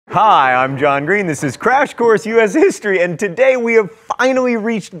Hi, I'm John Green. This is Crash Course U.S. History, and today we have finally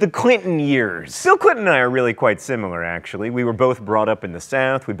reached the Clinton years. Bill Clinton and I are really quite similar, actually. We were both brought up in the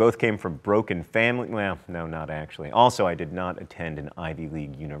South. We both came from broken families. Well, no, not actually. Also, I did not attend an Ivy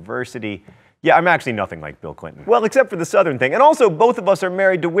League university. Yeah, I'm actually nothing like Bill Clinton. Well, except for the Southern thing. And also, both of us are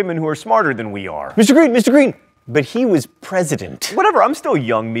married to women who are smarter than we are. Mr. Green! But he was president. Whatever, I'm still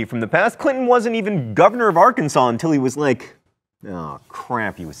young me from the past. Clinton wasn't even governor of Arkansas until he was like... oh,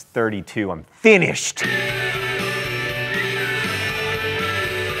 crap, he was 32. I'm finished.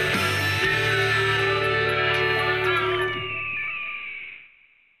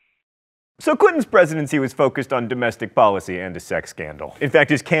 So Clinton's presidency was focused on domestic policy and a sex scandal. In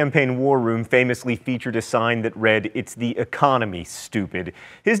fact, his campaign war room famously featured a sign that read, "It's the economy, stupid."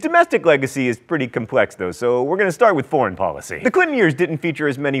 His domestic legacy is pretty complex, though, so we're going to start with foreign policy. The Clinton years didn't feature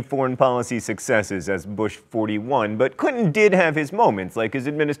as many foreign policy successes as Bush 41, but Clinton did have his moments, like his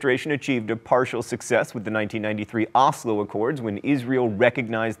administration achieved a partial success with the 1993 Oslo Accords when Israel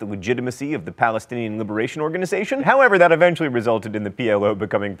recognized the legitimacy of the Palestinian Liberation Organization. However, that eventually resulted in the PLO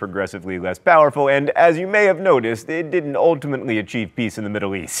becoming progressively less powerful, and as you may have noticed, it didn't ultimately achieve peace in the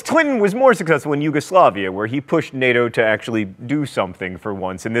Middle East. Clinton was more successful in Yugoslavia, where he pushed NATO to actually do something for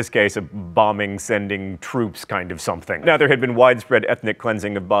once, in this case a bombing, sending troops kind of something. Now, there had been widespread ethnic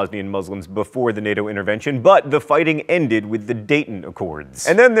cleansing of Bosnian Muslims before the NATO intervention, but the fighting ended with the Dayton Accords.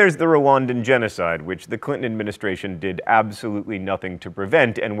 And then there's the Rwandan genocide, which the Clinton administration did absolutely nothing to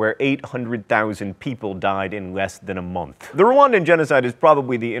prevent, and where 800,000 people died in less than a month. The Rwandan genocide is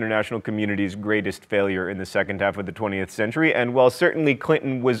probably the international community's greatest failure in the second half of the 20th century, and while certainly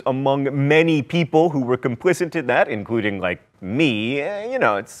Clinton was among many people who were complicit in that, including, like, me, you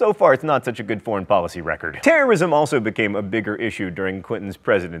know, so far it's not such a good foreign policy record. Terrorism also became a bigger issue during Clinton's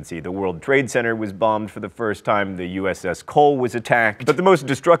presidency. The World Trade Center was bombed for the first time, the USS Cole was attacked, but the most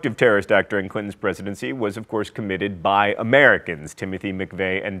destructive terrorist act during Clinton's presidency was, of course, committed by Americans, Timothy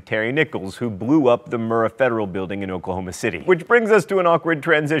McVeigh and Terry Nichols, who blew up the Murrah Federal Building in Oklahoma City. Which brings us to an awkward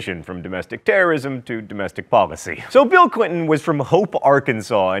transition from domestic terrorism to domestic policy. So Bill Clinton was from Hope,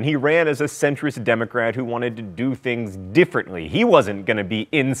 Arkansas, and he ran as a centrist Democrat who wanted to do things differently. He wasn't going to be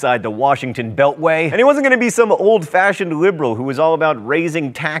inside the Washington Beltway, and he wasn't going to be some old-fashioned liberal who was all about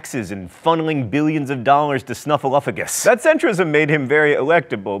raising taxes and funneling billions of dollars to Snuffleupagus. That centrism made him very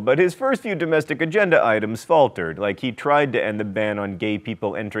electable, but his first few domestic agenda items faltered. Like, he tried to end the ban on gay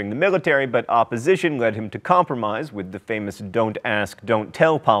people entering the military, but opposition led him to compromise with the famous don't ask, don't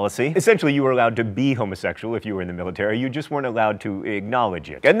tell policy. Essentially, you were allowed to be homosexual if you were in the military, you just weren't allowed to acknowledge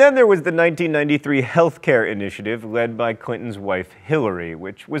it. And then there was the 1993 healthcare initiative led by Clinton's wife Hillary,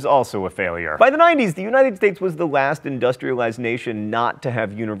 which was also a failure. By the 90s, the United States was the last industrialized nation not to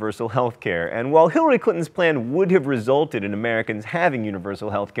have universal health care, and while Hillary Clinton's plan would have resulted in Americans having universal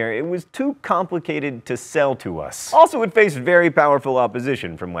health care, it was too complicated to sell to us. Also, it faced very powerful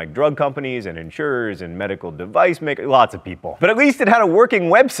opposition from, like, drug companies and insurers and medical device makers, lots of people. But at least it had a working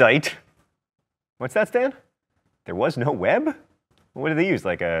website. What's that, Stan? There was no web? What did they use,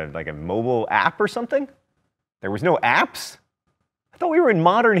 like a mobile app or something? There was no apps? I thought we were in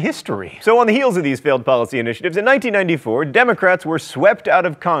modern history. So on the heels of these failed policy initiatives, in 1994, Democrats were swept out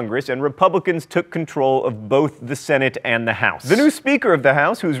of Congress and Republicans took control of both the Senate and the House. The new Speaker of the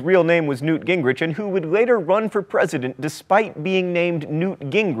House, whose real name was Newt Gingrich and who would later run for president despite being named Newt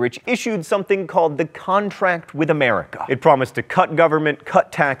Gingrich, issued something called the Contract with America. It promised to cut government,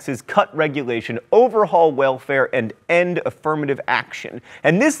 cut taxes, cut regulation, overhaul welfare, and end affirmative action.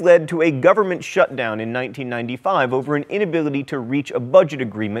 And this led to a government shutdown in 1995 over an inability to reach a budget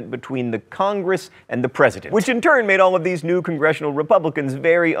agreement between the Congress and the president, which in turn made all of these new congressional Republicans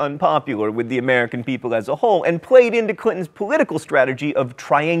very unpopular with the American people as a whole and played into Clinton's political strategy of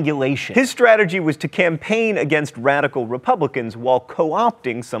triangulation. His strategy was to campaign against radical Republicans while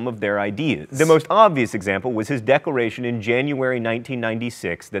co-opting some of their ideas. The most obvious example was his declaration in January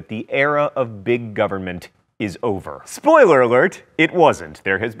 1996 that the era of big government is over. Spoiler alert, it wasn't.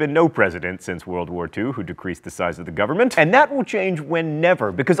 There has been no president since World War II who decreased the size of the government, and that will change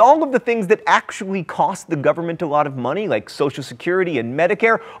whenever, because all of the things that actually cost the government a lot of money, like Social Security and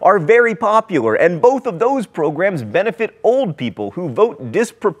Medicare, are very popular, and both of those programs benefit old people who vote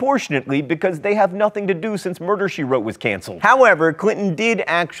disproportionately because they have nothing to do since Murder, She Wrote was canceled. However, Clinton did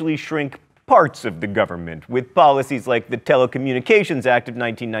actually shrink parts of the government, with policies like the Telecommunications Act of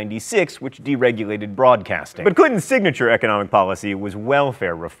 1996, which deregulated broadcasting. But Clinton's signature economic policy was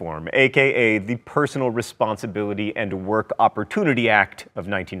welfare reform, aka the Personal Responsibility and Work Opportunity Act of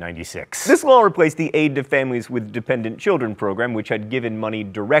 1996. This law replaced the Aid to Families with Dependent Children program, which had given money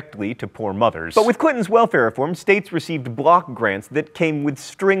directly to poor mothers. But with Clinton's welfare reform, states received block grants that came with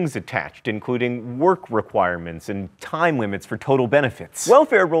strings attached, including work requirements and time limits for total benefits.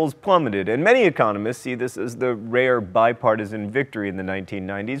 Welfare rolls plummeted, and many economists see this as the rare bipartisan victory in the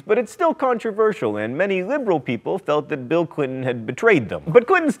 1990s, but it's still controversial, and many liberal people felt that Bill Clinton had betrayed them. But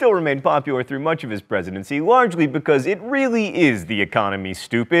Clinton still remained popular through much of his presidency, largely because it really is the economy,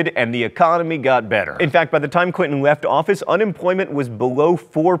 stupid, and the economy got better. In fact, by the time Clinton left office, unemployment was below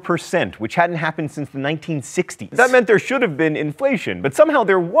 4%, which hadn't happened since the 1960s. That meant there should have been inflation, but somehow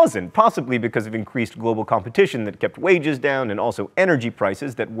there wasn't, possibly because of increased global competition that kept wages down and also energy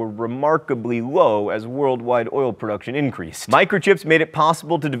prices that were remarkably low as worldwide oil production increased. Microchips made it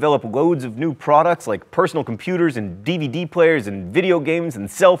possible to develop loads of new products like personal computers and DVD players and video games and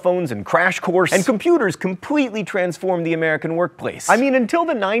cell phones and Crash Course. And computers completely transformed the American workplace. I mean, until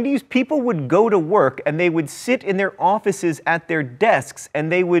the 90s, people would go to work and they would sit in their offices at their desks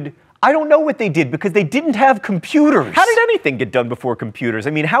and they would, I don't know what they did because they didn't have computers. How did anything get done before computers?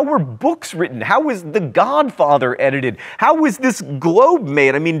 I mean, how were books written? How was The Godfather edited? How was this globe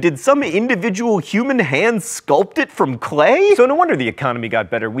made? I mean, did some individual human hand sculpt it from clay? So no wonder the economy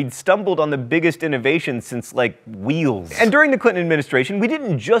got better. We'd stumbled on the biggest innovation since, like, wheels. And during the Clinton administration, we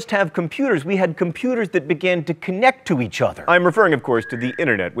didn't just have computers. We had computers that began to connect to each other. I'm referring, of course, to the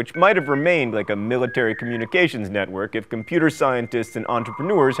internet, which might have remained like a military communications network if computer scientists and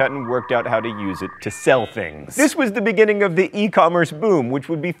entrepreneurs hadn't worked out how to use it to sell things. This was the beginning of the e-commerce boom, which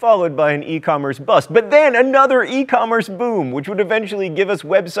would be followed by an e-commerce bust, but then another e-commerce boom, which would eventually give us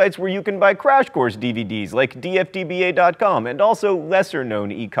websites where you can buy Crash Course DVDs like dftba.com, and also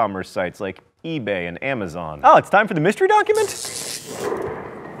lesser-known e-commerce sites like eBay and Amazon. Oh, it's time for the mystery document?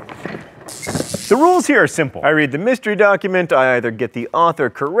 The rules here are simple. I read the mystery document, I either get the author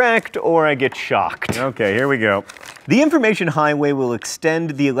correct, or I get shocked. Okay, here we go. The information highway will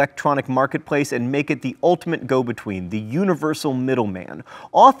extend the electronic marketplace and make it the ultimate go-between, the universal middleman.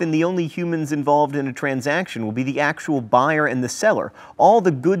 Often, the only humans involved in a transaction will be the actual buyer and the seller. All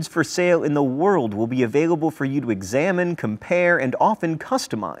the goods for sale in the world will be available for you to examine, compare, and often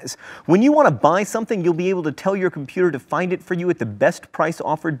customize. When you want to buy something, you'll be able to tell your computer to find it for you at the best price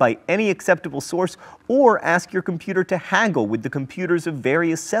offered by any acceptable source, or ask your computer to haggle with the computers of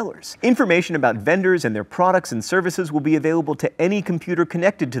various sellers. Information about vendors and their products and services will be available to any computer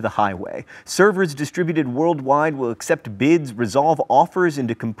connected to the highway. Servers distributed worldwide will accept bids, resolve offers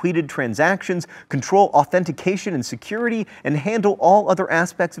into completed transactions, control authentication and security, and handle all other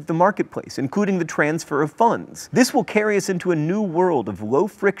aspects of the marketplace, including the transfer of funds. This will carry us into a new world of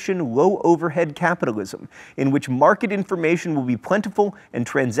low-friction, low-overhead capitalism, in which market information will be plentiful and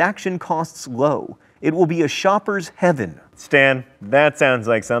transaction costs low. It will be a shopper's heaven. Stan, that sounds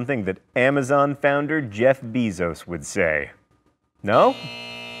like something that Amazon founder Jeff Bezos would say. No?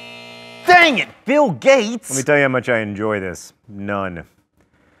 Dang it, Bill Gates! Let me tell you how much I enjoy this. None.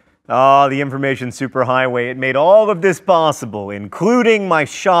 Ah, the information superhighway, it made all of this possible, including my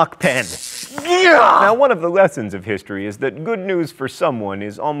shock pen. Yeah! Now, one of the lessons of history is that good news for someone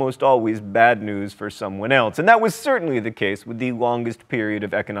is almost always bad news for someone else, and that was certainly the case with the longest period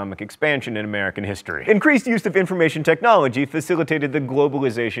of economic expansion in American history. Increased use of information technology facilitated the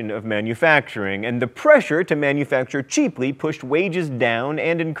globalization of manufacturing, and the pressure to manufacture cheaply pushed wages down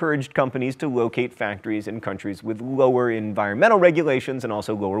and encouraged companies to locate factories in countries with lower environmental regulations and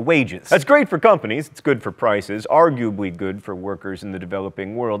also lower wages. That's great for companies, it's good for prices, arguably good for workers in the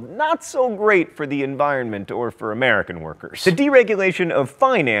developing world, not so great for the environment or for American workers. The deregulation of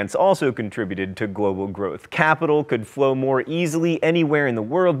finance also contributed to global growth. Capital could flow more easily anywhere in the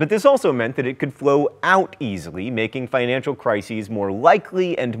world, but this also meant that it could flow out easily, making financial crises more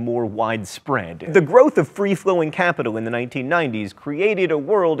likely and more widespread. The growth of free-flowing capital in the 1990s created a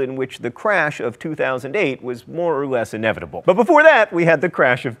world in which the crash of 2008 was more or less inevitable. But before that, we had the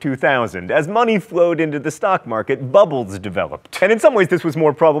crash of 2000. As money flowed into the stock market, bubbles developed. And in some ways this was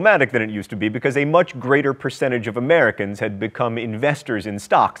more problematic than it used to be because a much greater percentage of Americans had become investors in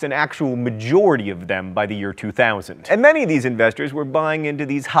stocks, an actual majority of them by the year 2000. And many of these investors were buying into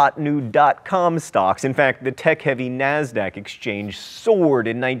these hot new .com stocks. In fact, the tech-heavy NASDAQ exchange soared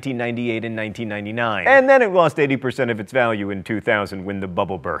in 1998 and 1999. And then it lost 80% of its value in 2000 when the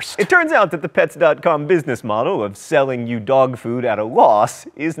bubble burst. It turns out that the Pets.com business model of selling you dog food at a loss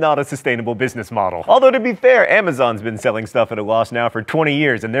is not a sustainable business model. Although to be fair, Amazon's been selling stuff at a loss now for 20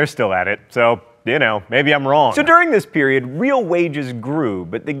 years and they're still at it. so you know, maybe I'm wrong. So during this period, real wages grew,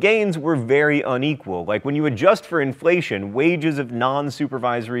 but the gains were very unequal. Like when you adjust for inflation, wages of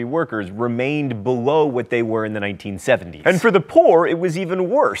non-supervisory workers remained below what they were in the 1970s. And for the poor, it was even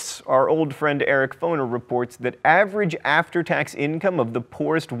worse. Our old friend Eric Foner reports that average after-tax income of the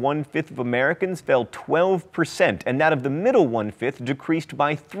poorest 1/5 of Americans fell 12%, and that of the middle 1/5 decreased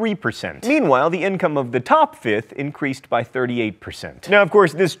by 3%. Meanwhile, the income of the top fifth increased by 38%. Now, of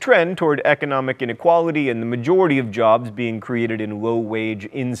course, this trend toward economic inequality and the majority of jobs being created in low-wage,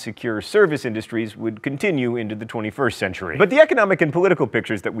 insecure service industries would continue into the 21st century. But the economic and political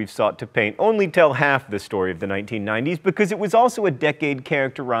pictures that we've sought to paint only tell half the story of the 1990s, because it was also a decade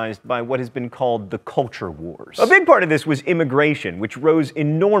characterized by what has been called the culture wars. A big part of this was immigration, which rose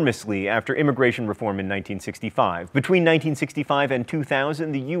enormously after immigration reform in 1965. Between 1965 and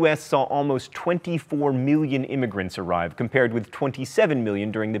 2000, the U.S. saw almost 24 million immigrants arrive, compared with 27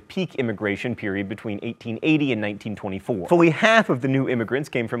 million during the peak immigration period between 1880 and 1924. Fully half of the new immigrants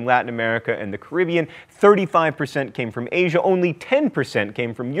came from Latin America and the Caribbean, 35% came from Asia, only 10%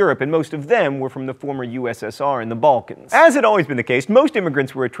 came from Europe, and most of them were from the former USSR and the Balkans. As had always been the case, most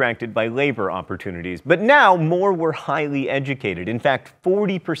immigrants were attracted by labor opportunities, but now more were highly educated. In fact,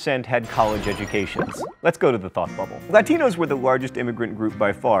 40% had college educations. Let's go to the thought bubble. Latinos were the largest immigrant group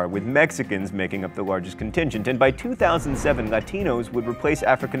by far, with Mexicans making up the largest contingent, and by 2007, Latinos would replace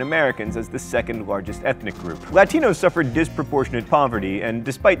African Americans as the second largest ethnic group. Latinos suffered disproportionate poverty, and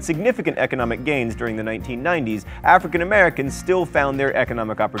despite significant economic gains during the 1990s, African Americans still found their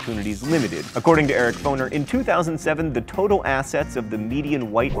economic opportunities limited. According to Eric Foner, in 2007, the total assets of the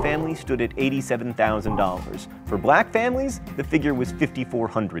median white family stood at $87,000. For black families, the figure was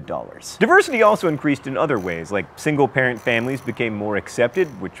 $5,400. Diversity also increased in other ways, like single-parent families became more accepted,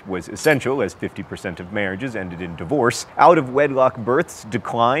 which was essential as 50% of marriages ended in divorce. Out-of-wedlock births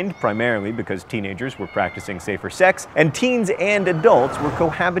declined, primarily because teenagers were practicing safer sex, and teens and adults were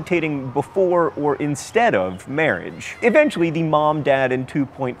cohabitating before or instead of marriage. Eventually, the mom, dad, and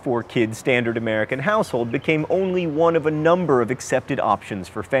 2.4 kids standard American household became only one of a number of accepted options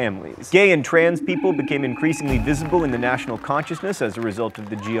for families. Gay and trans people became increasingly visible in the national consciousness as a result of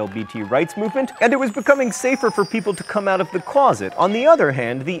the GLBT rights movement, and it was becoming safer for people to come out of the closet. On the other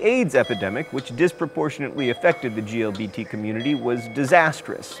hand, the AIDS epidemic, which disproportionately affected the GLBT community, was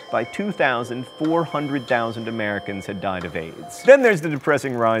disastrous. By 2000, 400,000 Americans had died of AIDS. Then there's the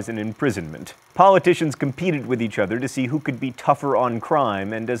depressing rise in imprisonment. Politicians competed with each other to see who could be tougher on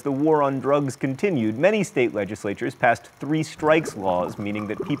crime, and as the war on drugs continued, many state legislatures passed 3 strikes laws, meaning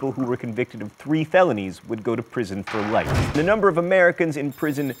that people who were convicted of 3 felonies would go to prison for life. The number of Americans in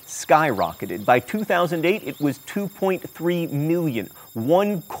prison skyrocketed. By 2008, it was 2.3 million,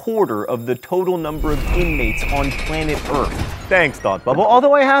 1/4 of the total number of inmates on planet Earth. Thanks, Thought Bubble.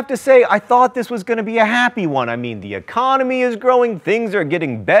 Although I have to say, I thought this was going to be a happy one. I mean, the economy is growing, things are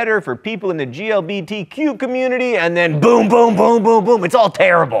getting better for people in the GLBTQ community, and then boom, boom, boom, boom, boom, it's all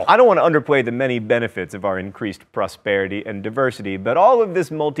terrible. I don't want to underplay the many benefits of our increased prosperity and diversity, but all of this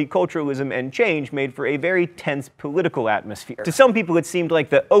multiculturalism and change made for a very tense political atmosphere. To some people, it seemed like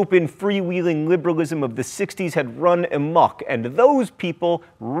the open, freewheeling liberalism of the 60s had run amok, and those people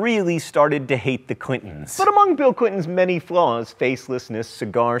really started to hate the Clintons. But among Bill Clinton's many flaws, facelessness,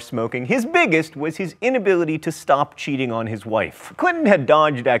 cigar smoking, his biggest was his inability to stop cheating on his wife. Clinton had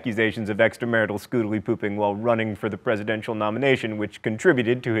dodged accusations of extramarital scootily pooping while running for the presidential nomination, which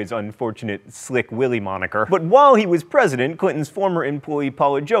contributed to his unfortunate Slick Willie moniker. But while he was president, Clinton's former employee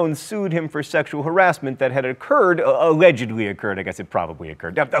Paula Jones sued him for sexual harassment that had allegedly occurred, I guess it probably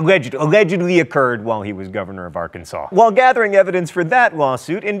occurred, allegedly occurred while he was governor of Arkansas. While gathering evidence for that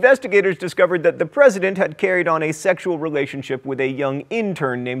lawsuit, investigators discovered that the president had carried on a sexual relationship with a young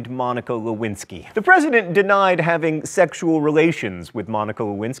intern named Monica Lewinsky. The president denied having sexual relations with Monica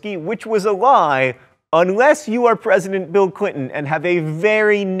Lewinsky, which was a lie, unless you are President Bill Clinton and have a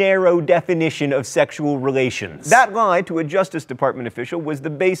very narrow definition of sexual relations. That lie to a Justice Department official was the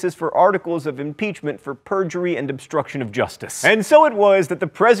basis for articles of impeachment for perjury and obstruction of justice. And so it was that the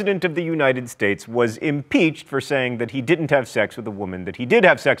President of the United States was impeached for saying that he didn't have sex with a woman that he did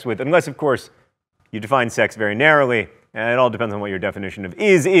have sex with, unless, of course, you define sex very narrowly, and it all depends on what your definition of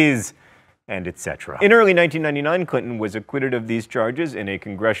is, and etc. In early 1999, Clinton was acquitted of these charges in a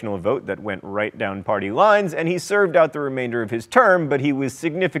congressional vote that went right down party lines, and he served out the remainder of his term, but he was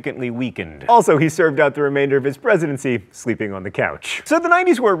significantly weakened. Also, he served out the remainder of his presidency sleeping on the couch. So the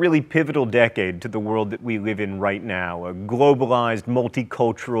 90s were a really pivotal decade to the world that we live in right now, a globalized,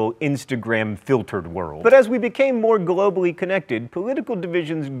 multicultural, Instagram-filtered world. But as we became more globally connected, political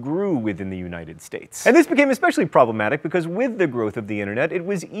divisions grew within the United States. And this became especially problematic because with the growth of the internet, it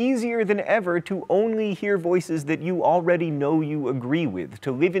was easier than ever to only hear voices that you already know you agree with,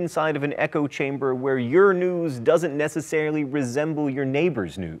 to live inside of an echo chamber where your news doesn't necessarily resemble your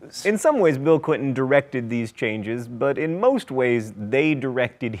neighbor's news. In some ways, Bill Clinton directed these changes, but in most ways, they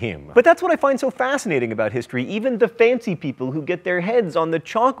directed him. But that's what I find so fascinating about history. Even the fancy people who get their heads on the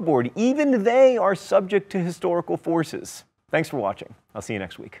chalkboard, even they are subject to historical forces. Thanks for watching. I'll see you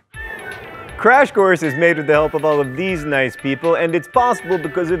next week. Crash Course is made with the help of all of these nice people, and it's possible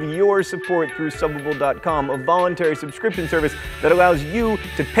because of your support through Subbable.com, a voluntary subscription service that allows you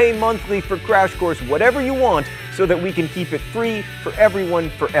to pay monthly for Crash Course whatever you want so that we can keep it free for everyone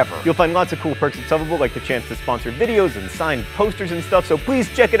forever. You'll find lots of cool perks at Subbable, like the chance to sponsor videos and signed posters and stuff, so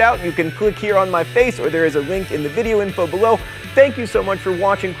please check it out. You can click here on my face, or there is a link in the video info below. Thank you so much for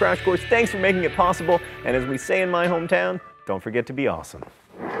watching Crash Course. Thanks for making it possible, and as we say in my hometown, don't forget to be awesome.